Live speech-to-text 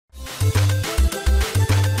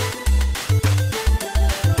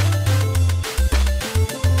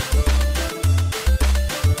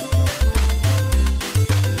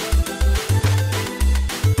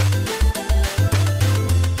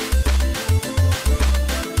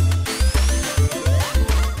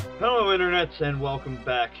And welcome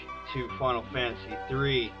back to Final Fantasy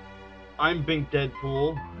III. I'm Bink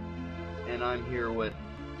Deadpool, and I'm here with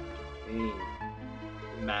the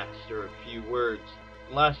Master of Few Words.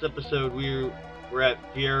 Last episode we were at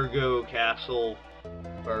Fargo Castle.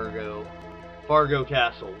 Fargo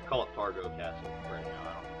Castle. We'll call it Fargo Castle right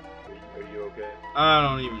now. Are you okay? I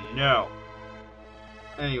don't even know.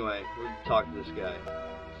 Anyway, we're talking to this guy.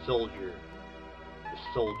 The soldier.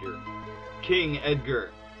 King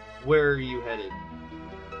Edgar. Where are you headed?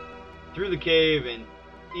 Through the cave and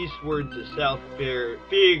eastward to South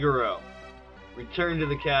Figaro. Return to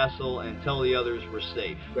the castle and tell the others we're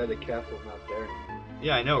safe. But the castle's not there anymore.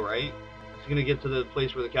 Yeah, I know, right? He's gonna get to the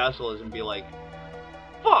place where the castle is and be like,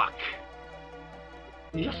 fuck!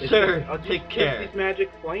 Yes, sir. Take care. These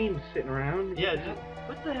magic flames sitting around. Yeah,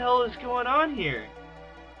 what the hell is going on here?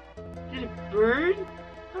 Did it burn?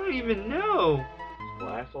 I don't even know.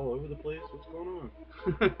 Glass all over the place? What's going on?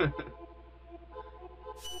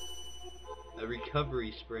 A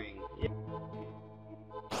recovery spring. Yeah.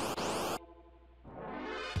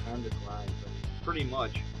 Time to climb. Pretty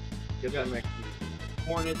much. Get that next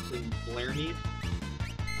Hornets and Blarneys.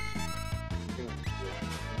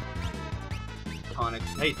 Tonics.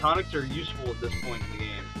 Hey, tonics are useful at this point in the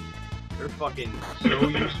game. They're fucking so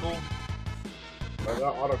useful. I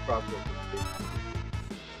got autocross with this.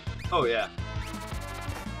 Oh yeah.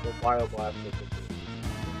 The Bio Blast with this.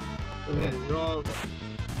 Well,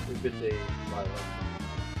 if it's a Bio Blast.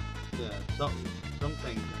 Yeah, some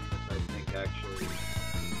things in this I think actually.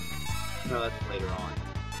 No, that's later on.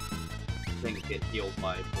 Things get healed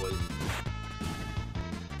by poison.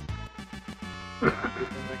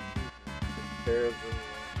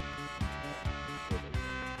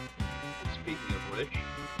 Speaking of which,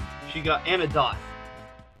 she got Antidote.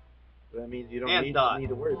 That means you don't need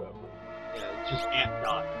to worry about it. Yeah, it's just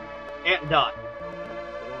Antidote. Antidote.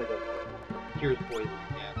 Cures poison,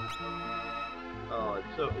 yeah. Oh,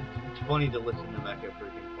 it's funny to listen to Mecha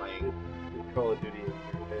freaking playing. It's Call of Duty.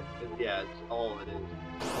 Yeah, it's all it is.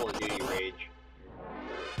 Call of Duty rage.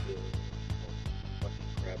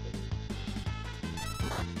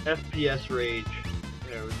 FPS rage.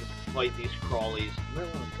 You know, just fight these crawlies.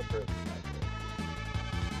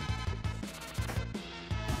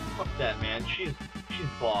 Fuck that, man. She's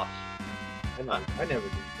boss. I never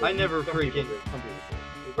did. I never freaking.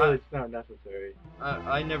 It's not necessary.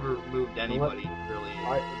 I never moved anybody really.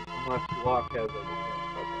 Unless Walk has like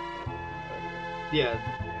yeah,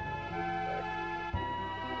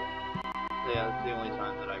 that's the only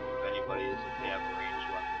time that I move anybody is if they have a range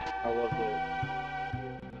weapon. I love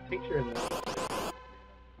the picture in this.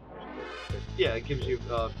 Yeah, it gives you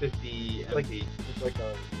 50 MP. It's like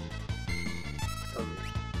a.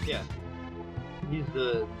 Yeah. He's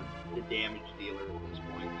the damage dealer at this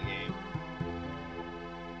point in the game.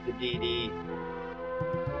 The DD.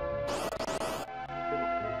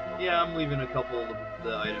 Yeah, I'm leaving a couple of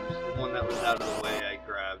the items. The one that was out of the way I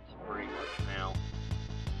grabbed pretty much now.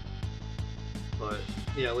 But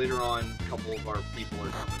yeah, later on, a couple of our people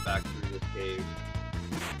are coming back through this cave.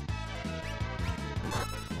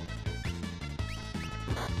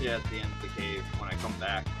 Yeah, at the end of the cave when I come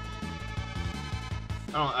back.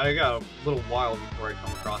 I got a little while before I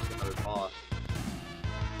come across another boss.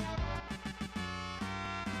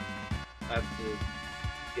 I have to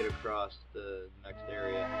get across the next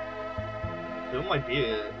area. So it might be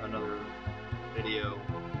another video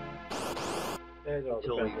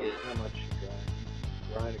until we get how much you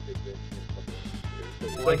grind a good bit. It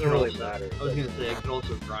well, doesn't really matter. I was gonna say I could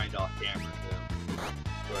also grind off camera too,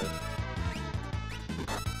 but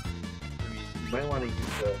I mean, you might want to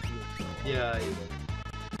use the. Yeah, I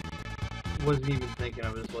wasn't even thinking.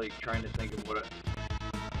 I was like trying to think of what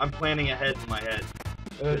I'm planning ahead in my head.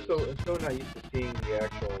 It's so not used to seeing the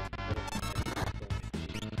actual.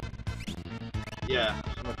 Yeah.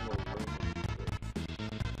 So much more room.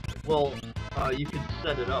 Well, you could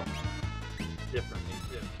set it up differently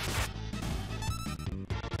too.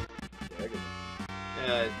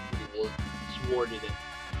 Yeah, it's sworded it.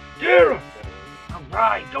 Terra!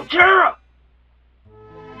 Alright, go Terra!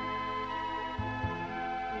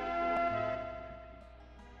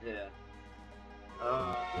 Yeah.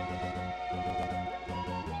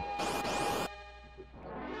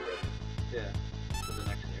 Yeah, to the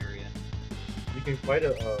next area. You can fight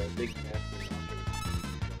a big master.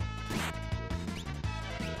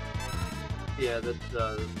 Yeah, that's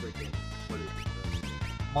the freaking, what is it?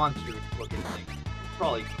 Monster looking thing.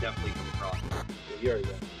 Probably definitely come across it. Yeah, you already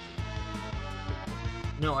got it.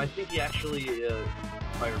 No, I think he actually,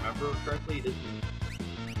 if I remember correctly, he doesn't.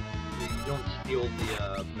 You don't steal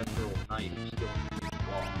the mithril knife, you steal the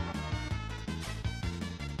claw.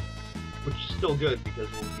 Which is still good because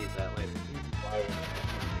we'll need that later.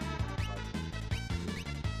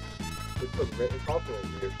 It's also a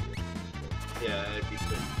rare shit. Yeah, it'd be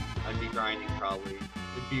sick. I'd be grinding probably.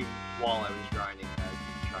 It'd be while I was grinding, I'd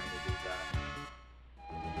be trying to do that.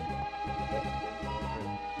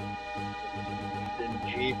 Then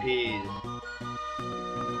GPs.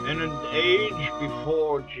 In an age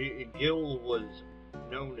before Gil was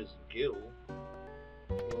known as Gil.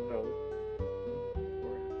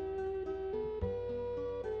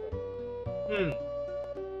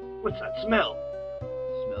 What's that smell?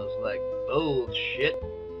 Smells like bullshit.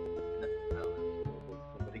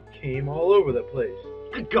 Somebody came all over the place.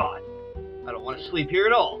 Good God! I don't want to sleep here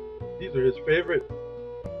at all. These are his favorite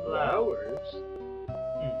flowers.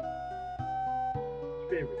 His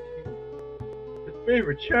favorite tea. His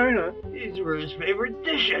favorite china. These were his favorite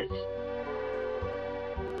dishes.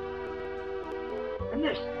 And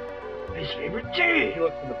this, his favorite tea. He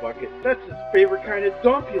looks in the bucket. That's his favorite kind of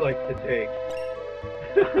dump he likes to take.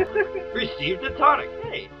 Received a tonic.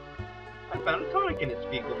 Hey, I found a tonic in its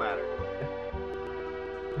fecal matter.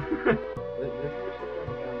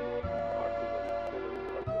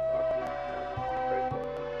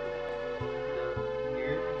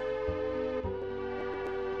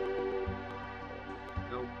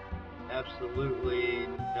 Nope, absolutely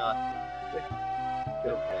nothing.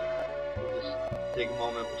 Okay, we'll just take a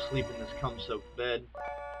moment. We'll sleep in this cum-soaked bed.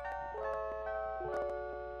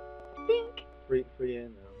 Bink. Free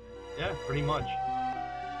in now. Yeah, pretty much.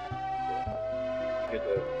 Get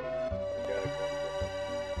the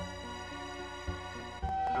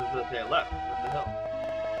I was about to say I left. What the hell?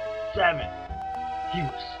 Salmon. He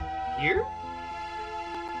was here?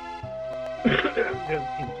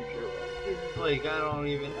 doesn't seem too sure about it. Like, I don't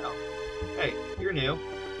even know. Hey, you're new.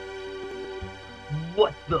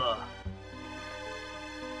 What the?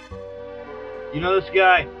 You know this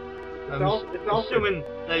guy? I'm assuming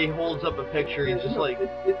that he holds up a picture. He's just like...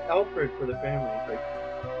 It's Alfred for the family. It's like...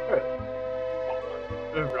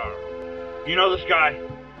 You know this guy?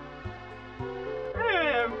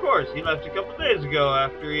 Eh, of course. He left a couple days ago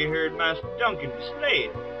after he heard Master Duncan was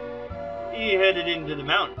slayed. He headed into the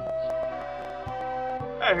mountains.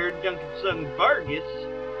 I heard Duncan's son Vargas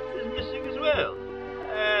is missing as well.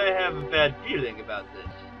 I have a bad feeling about this.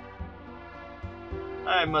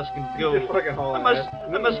 I must go.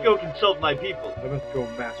 I must go consult my people. I must go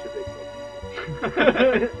masturbate.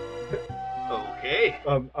 Okay.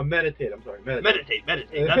 Meditate. I'm sorry. Meditate. That's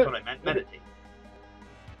what I meant. Meditate.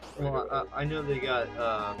 Well, I know they got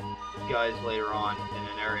guys later on in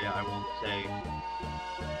an area I won't say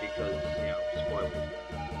because spoilers.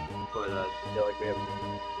 But yeah, like we have.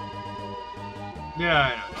 Yeah,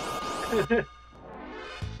 I know.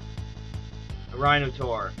 A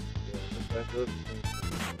Rhinotaur. Yeah, that's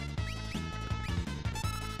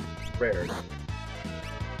rare.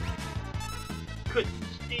 Couldn't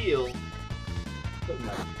steal. I don't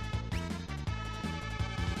know.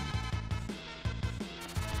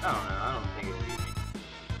 I don't think he'll eat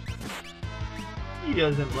me. He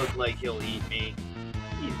doesn't look like he'll eat me.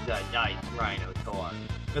 He's a nice Rhinotaur.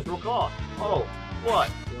 Mithril Claw. Oh, what?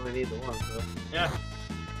 You only need the one, so. Yeah.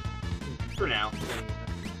 For now.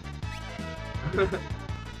 I'm gonna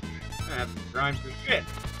have to grind for shit.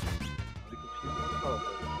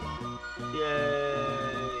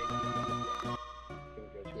 Yay!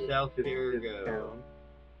 South Fargo.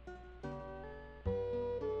 I'm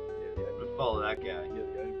gonna follow that guy.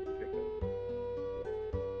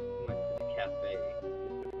 Went to the cafe.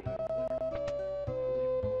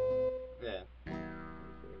 Yeah.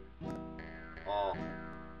 Oh.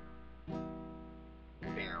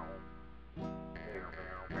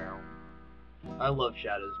 I love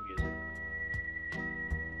Shadow's music.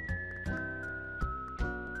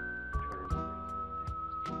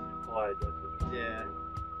 Clyde, that's it. Yeah.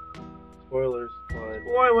 Spoilers, Clyde.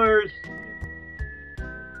 Spoilers!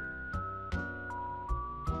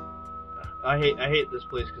 I hate this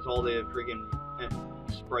place because all the friggin'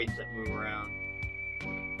 sprites that move around.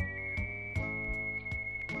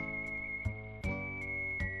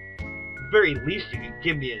 At the very least, you can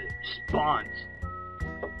give me a response.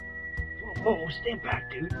 Whoa, stand back,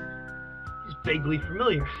 dude. He's vaguely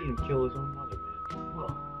familiar. I've seen him kill his own mother, man.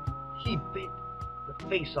 Well, he bit the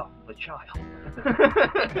face off of a child.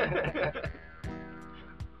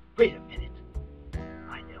 Wait a minute.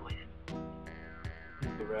 I know him.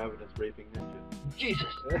 He's the ravenous raping ninja.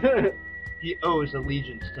 Jesus! He owes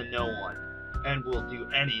allegiance to no one, and will do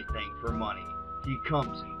anything for money. He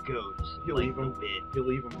comes and goes like the wind.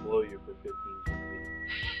 He'll even blow you for 15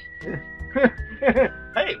 GP.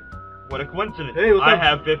 Hey, what a coincidence. Hey, what's I up?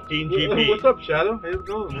 have 15 GP. What's up, Shadow? Hey, how's it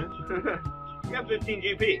going, man? You got 15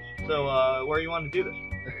 GP. So, where you want to do this?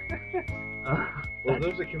 Well,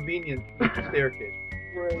 there's a convenient staircase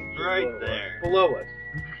Right there. Below us.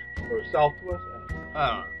 Or south to us? I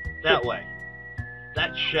don't know. That way.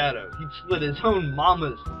 That Shadow, he'd slit his own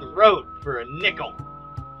mama's throat for a nickel.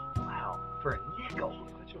 Wow, for a nickel.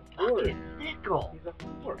 Such a Fucking nickel. He's a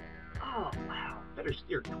whore. Oh, wow. Better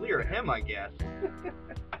steer clear of him, I guess.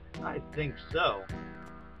 I think so.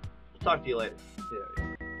 We'll talk to you later. Yeah.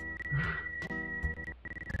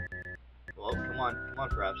 Well, come on,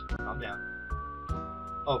 Fraps. Calm down.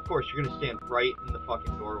 Oh, of course, you're gonna stand right in the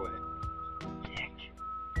fucking doorway. Dick.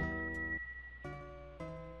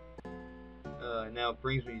 Now it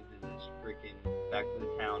brings me to this freaking back to the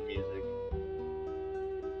town music.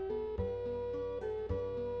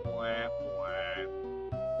 Wah, wah.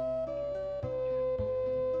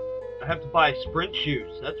 I have to buy sprint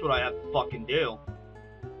shoes. That's what I have to fucking do.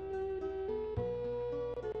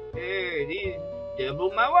 Hey, these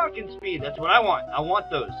double my walking speed. That's what I want. I want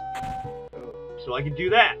those. So I can do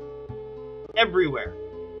that. Everywhere.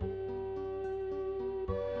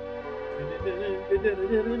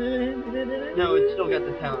 No, it's still got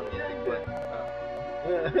the town music, but...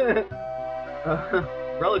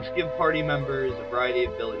 relics give party members a variety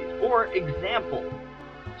of abilities. For example,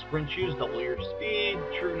 sprint shoes double your speed.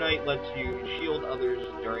 True Knight lets you shield others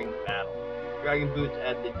during battle. Dragon boots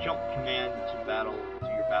add the jump command to your battle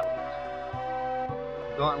boots.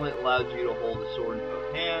 Gauntlet allows you to hold a sword in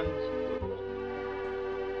both hands.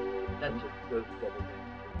 That's it. Does double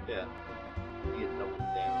damage. Yeah. You get double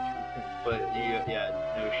damage. But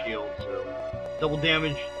no shield, so double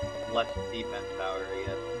damage, less defense power, I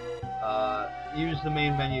guess. Use the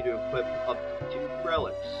main menu to equip up to 2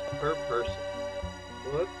 relics per person.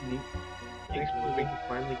 Well, that's neat. Thanks for moving to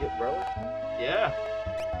finally get relics. Yeah.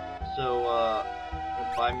 So,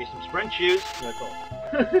 buy me some sprint shoes. That's all.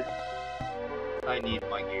 I need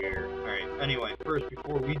my gear. Alright, anyway, first,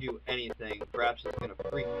 before we do anything, Fraps is gonna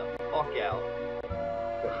freak the fuck out.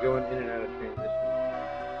 Going in and out of transition.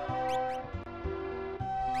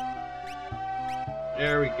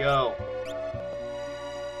 There we go.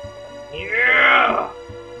 Yeah!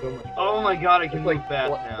 So much faster. Oh my god, I can It's move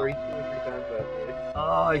fast now. 2 or 3 times faster.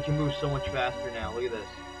 Oh, I can move so much faster now. Look at this.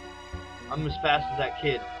 I'm as fast as that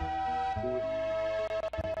kid.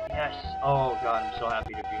 Yes. Oh god, I'm so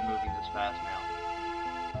happy to be moving this fast now.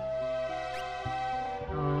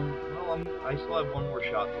 Well, I still have one more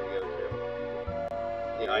shop to go to.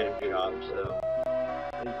 The item shop, so.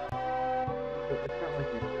 It's not like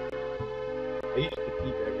you... I used to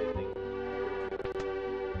keep everything.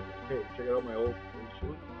 Hey, check out my old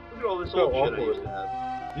shoes. Look at all this Look old how shit I awful used it to have.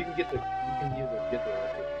 You can use the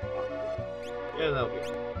Yeah, that'll be.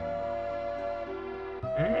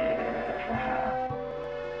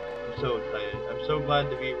 I'm so excited. I'm so glad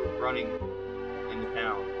to be running in the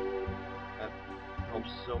town. That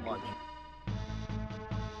helps so much.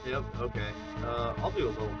 Yep, okay. I'll do a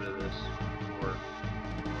little bit of this before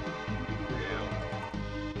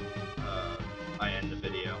I end the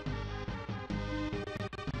video.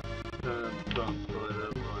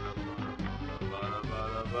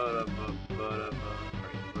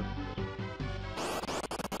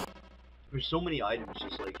 There's so many items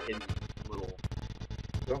just like hidden little.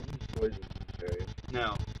 Don't use poison in this area.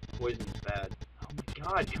 No, poison's bad. Oh my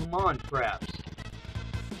god, come on, Fraps.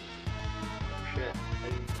 Oh shit, I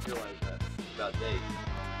didn't realize that about Dave.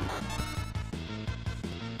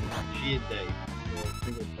 She is Dave. Well,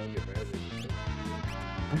 single target magic.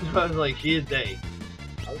 I was like, she is Dave.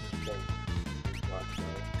 I was just playing last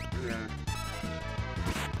night. Yeah.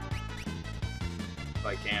 If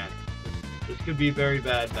I can. This could be a very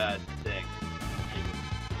bad thing.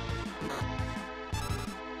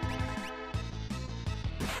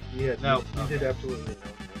 Yeah, no. You did absolutely no.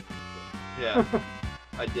 Yeah.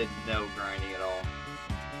 I did no grinding at all.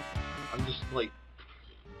 I'm just like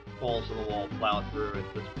balls to the wall, plow through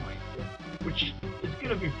at this point. Yeah. Which is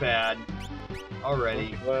gonna be bad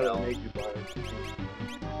already. I'm glad I made you buy it.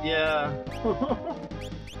 Yeah.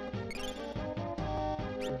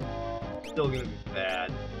 Still gonna be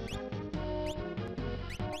bad.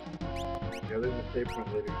 Yeah, there's a save point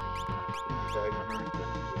later.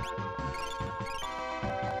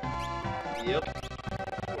 Yep.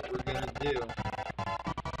 What we're gonna do.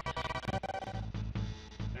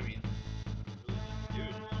 I mean, what we really need to do is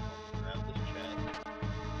just grab this chest.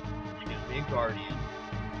 Which gives me a guardian.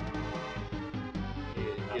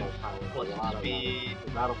 plus a lot the speed,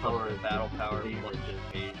 the battle plus power, the battle power, plus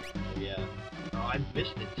the evasion. Yeah. Oh, I've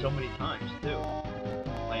missed it so many times too.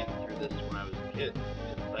 Playing through this when I was a kid.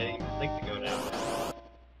 I didn't even think to go down there.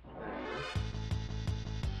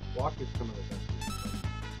 Walk is some of the best.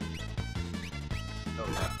 Oh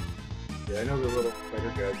yeah. Yeah, I know the little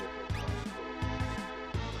spider guys.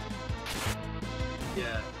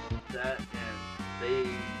 Yeah, that and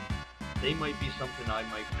they might be something I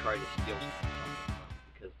might try to steal something from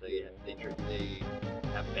because they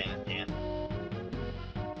have bandanas,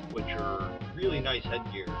 which are really nice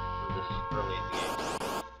headgear for this early in the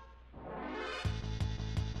game.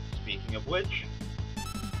 Speaking of which,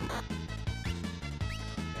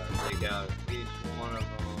 gotta take out at least one of them.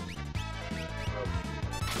 Oh,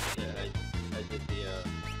 yeah, I did the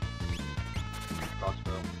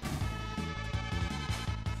crossbow.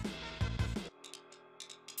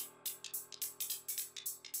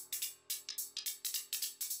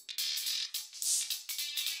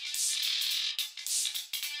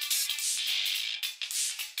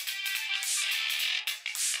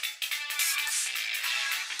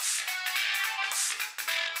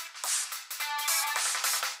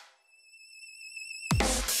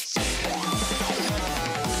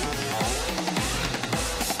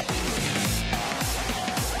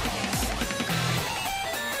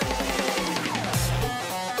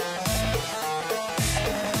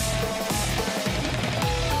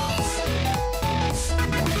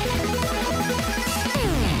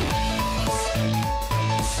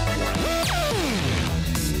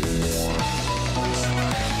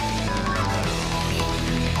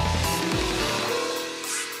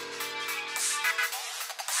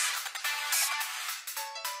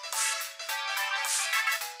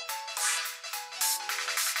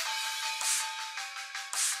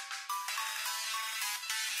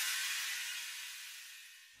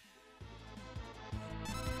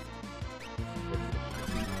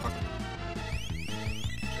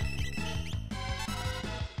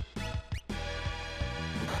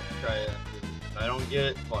 Try it. If I don't get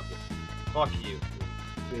it, fuck it. Fuck you.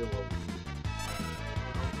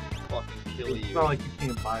 I'll fucking kill you. It's not like you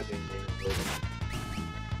can't buy bandanas.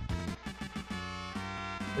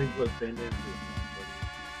 I think what bandanas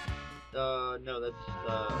No, that's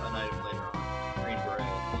an item later on. Green berets.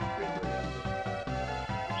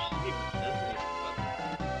 That's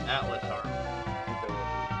even Atlas armor.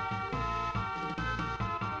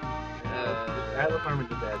 Atlas armor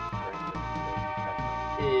just adds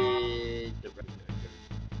The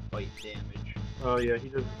fight damage. Oh yeah, he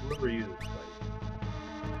does. Whoever uses fight.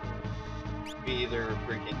 Be either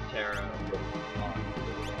freaking Terra or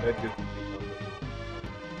That gives me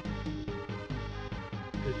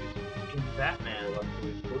because he's fucking Batman. that's what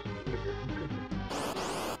he's supposed to do.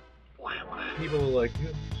 Wow. People are like, yeah,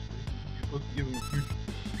 you're supposed to give him a huge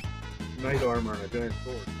knight armor and a giant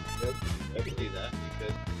sword. You could do that. You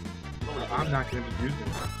could. I'm not going to be using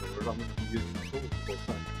my sword. I'm going to be using my sword the whole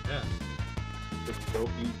time. Yeah. Just so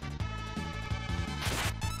easy.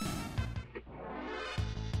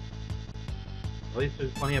 At least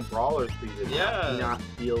there's plenty of brawlers for you to not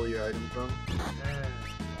steal your items from. Yeah.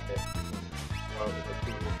 Okay. Well, let's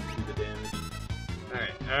do the damage.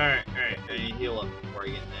 Alright. I need to heal up before I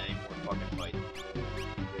get into any more fucking fights.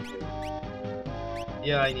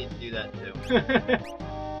 Yeah, I need to do that too.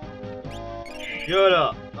 Shut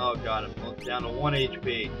up! Oh god, I'm down to 1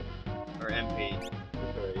 HP. Or MP.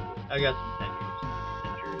 Sorry. I got some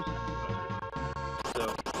tenders. So,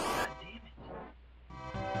 god damn it.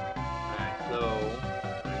 Alright, so,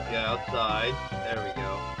 I'm gonna get outside. There we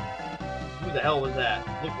go. Who the hell was that?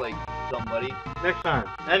 Looked like somebody. Next time.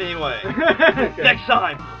 Anyway, Okay. next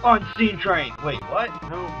time on Scene Train. Wait, what?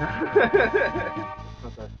 No.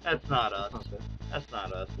 That's not us. Not that. That's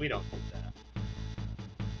not us. We don't do that.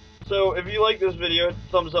 So, if you like this video, hit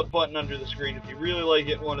the thumbs up button under the screen. If you really like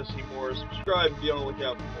it and want to see more, subscribe and be on the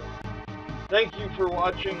lookout for more. Thank you for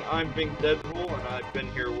watching. I'm Bing Deadpool, and I've been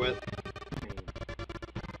here with...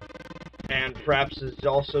 And Fraps is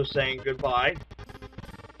also saying goodbye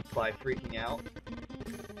by freaking out.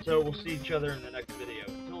 So, we'll see each other in the next video.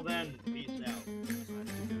 Until then, peace out.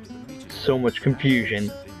 So much confusion.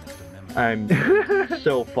 I'm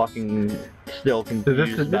so fucking still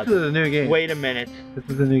confused. This is a new game. Wait a minute. This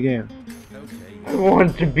is a new game. I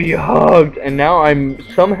want to be hugged, and now I'm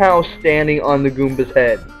somehow standing on the Goomba's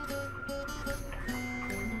head.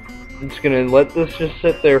 I'm just gonna let this just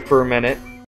sit there for a minute.